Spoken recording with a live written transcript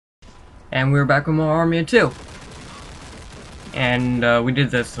And we're back with more Army 2. And we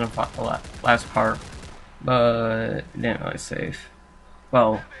did this in the last part, but it didn't really save.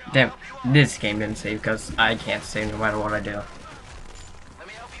 Well, this game didn't save because I can't save no matter what I do. Let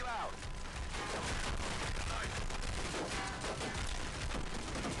me help you out.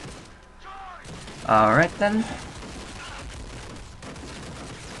 Alright then.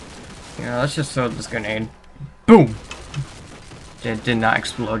 Yeah, let's just throw this grenade. Boom! It did not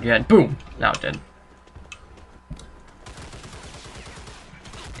explode yet. Boom! Now it did.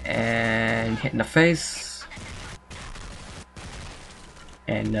 And hit in the face.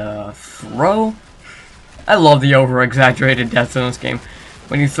 And throw. I love the over-exaggerated deaths in this game.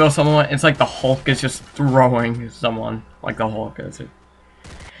 When you throw someone, it's like the Hulk is just throwing someone. Like the Hulk is.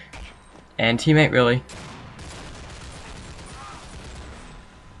 And teammate, really.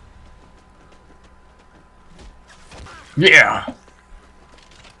 Yeah!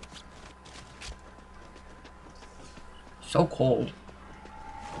 So cold.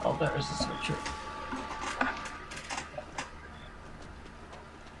 Oh, there's the switcher.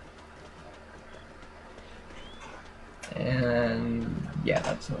 And yeah,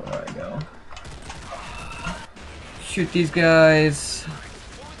 that's where I go. Shoot these guys.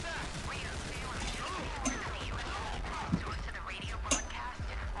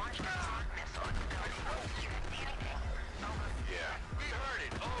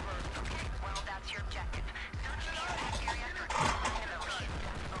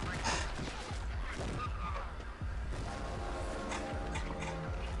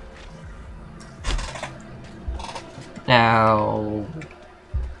 Now,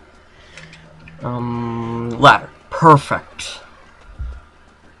 ladder. Perfect.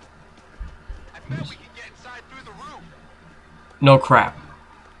 No crap.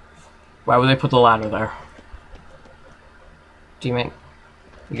 Why would they put the ladder there? Teammate,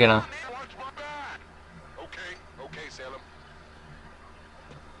 you're gonna... Okay, Salem.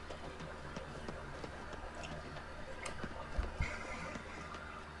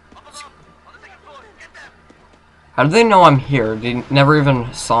 How do they know I'm here? They never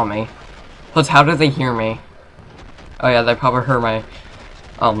even saw me. Plus, how did they hear me? Oh yeah, they probably heard my,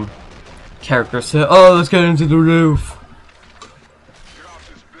 character say, "Oh, let's get into the roof."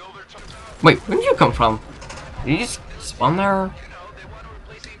 Wait, where did you come from? Did you just spawn there?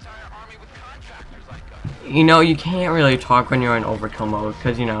 You know, you can't really talk when you're in overkill mode,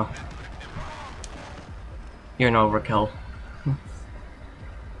 because, you know, you're in overkill.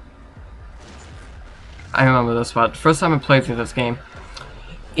 I remember this spot. The first time I played through this game,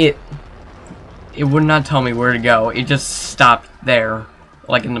 it would not tell me where to go. It just stopped there,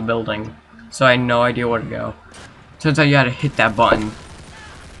 like in the building. So I had no idea where to go. Turns out you had to hit that button.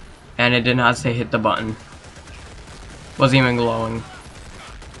 And it did not say hit the button. Wasn't even glowing.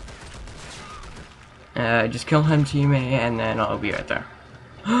 Just kill him, teammate, and then I'll be right there.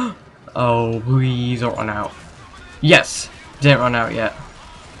 Oh, please don't run out. Yes! Didn't run out yet.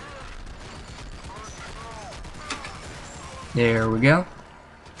 There we go.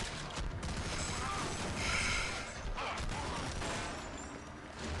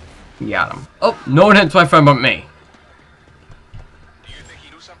 Got him. Oh, no one hits my friend but me. Do you think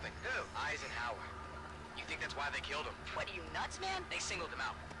he knew something? Who? Eisenhower. You think that's why they killed him? What, are you nuts, man? They singled him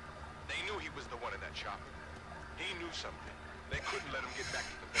out. They knew he was the one in that chopper. He knew something. They couldn't let him get back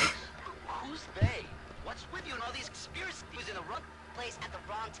to the base. Who's they? What's with you and all these conspiracies? He was in the wrong place at the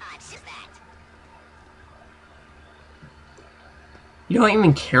wrong time. Just that. You don't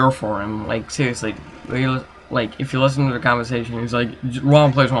even care for him. Like, seriously. Like, if you listen to the conversation, he's like,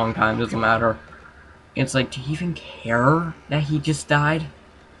 wrong place, wrong time, doesn't matter. It's like, do you even care that he just died?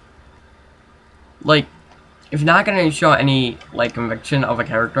 Like, if you're not gonna show any, like, conviction of a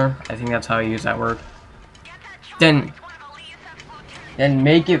character, I think that's how I use that word, then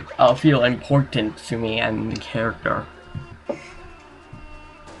make it feel important to me and the character.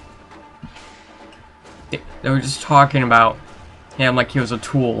 They were just talking about him like he was a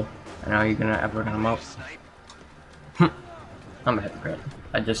tool. And are you ever gonna come up? I'm a hypocrite.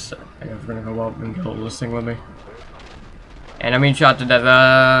 I'm never gonna go up and kill this thing with me. Enemy shot to death.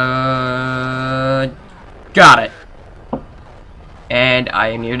 Got it. And I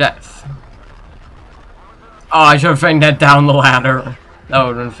am near death. Oh, I should have feigned that down the ladder. That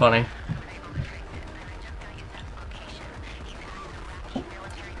would have been funny.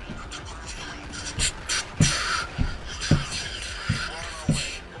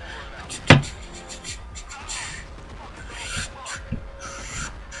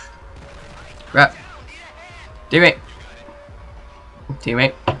 Crap. Teammate.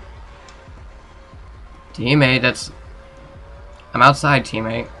 Teammate. Teammate, that's... I'm outside,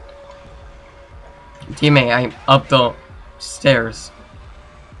 teammate. Teammate, I'm up the stairs.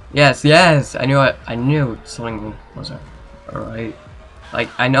 Yes, yes! I knew something was alright. Like,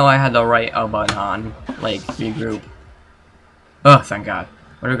 I know I had the right L button on. Like, regroup. Oh, thank God.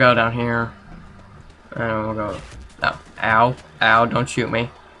 We'll go down here. And we'll go... No. Ow. Ow, don't shoot me.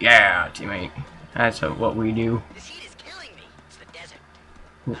 Yeah, teammate. That's what we do. This heat is killing me. It's the desert.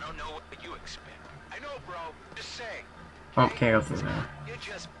 I don't know what you expect. I know, bro. Just say. Oh, can't go through there. You're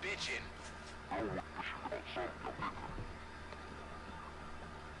just bitching.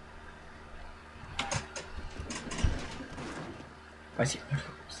 I see.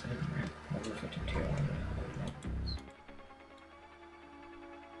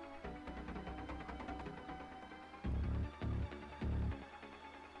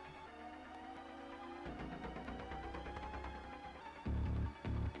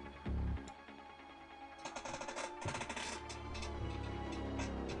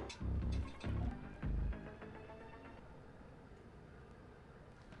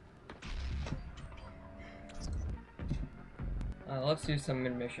 Let's do some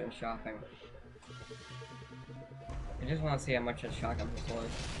mid-mission shopping. I just want to see how much a shotgun pistol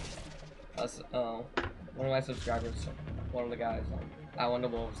is. One of my subscribers, one of the guys, I won the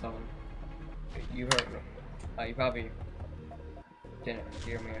Wolf 7. You heard me. You probably didn't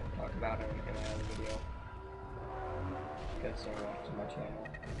hear me talk about it in another video. Because I watched too much channel.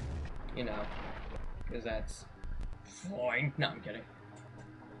 You know. Because that's fine. No, I'm kidding.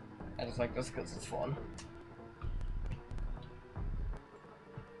 I just like this because it's fun.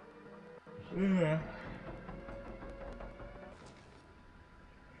 Yeah.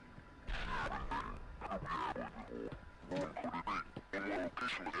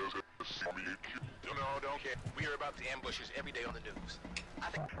 No, don't care. We hear about the ambushes every day on the news. I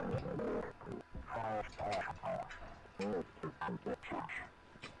think...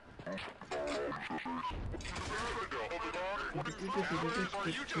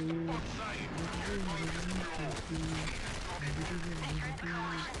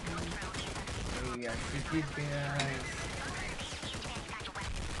 Yeah, these guys.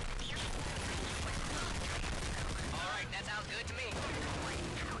 Alright, that sounds good to me.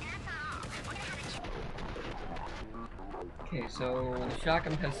 Okay, so the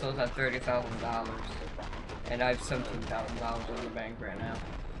shotgun pistol's at $30,000, and I have $17,000 in the bank right now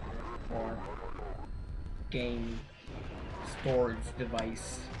for game storage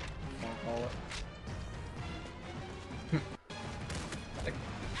device, I'll call it. Like,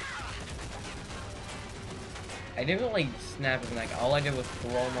 I didn't like snap his neck. All I did was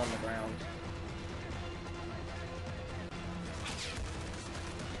throw him on the ground.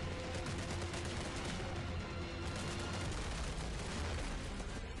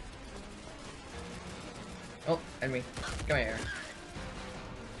 Oh, enemy. Come here.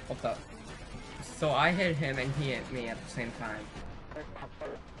 What's up? So I hit him and he hit me at the same time.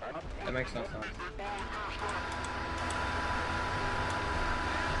 That makes no sense.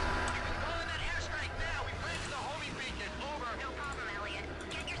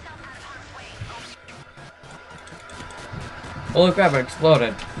 Holy crap, it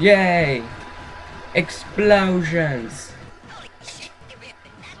exploded. Yay! Explosions!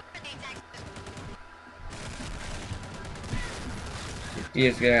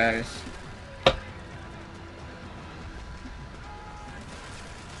 These guys.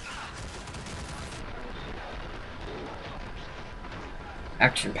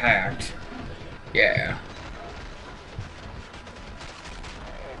 Action packed. Yeah.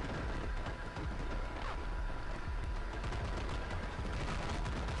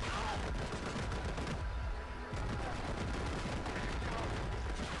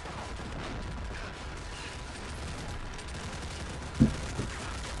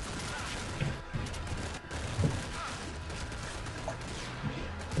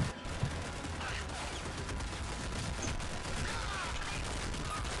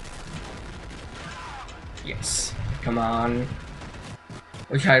 Yes. Come on.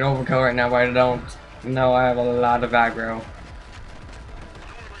 Wish I had overkill right now, but I don't. No, I have a lot of aggro.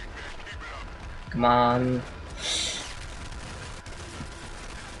 Come on.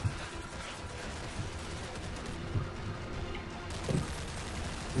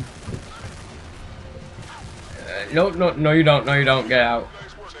 No, you don't. No, you don't. Get out.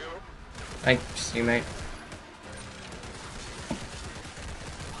 Thanks, teammate.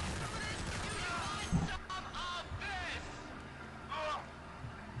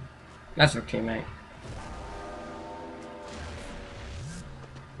 That's okay, mate.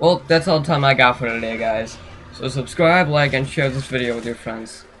 Well, that's all the time I got for today, guys. So subscribe, like, and share this video with your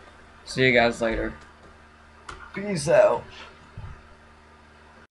friends. See you guys later. Peace out.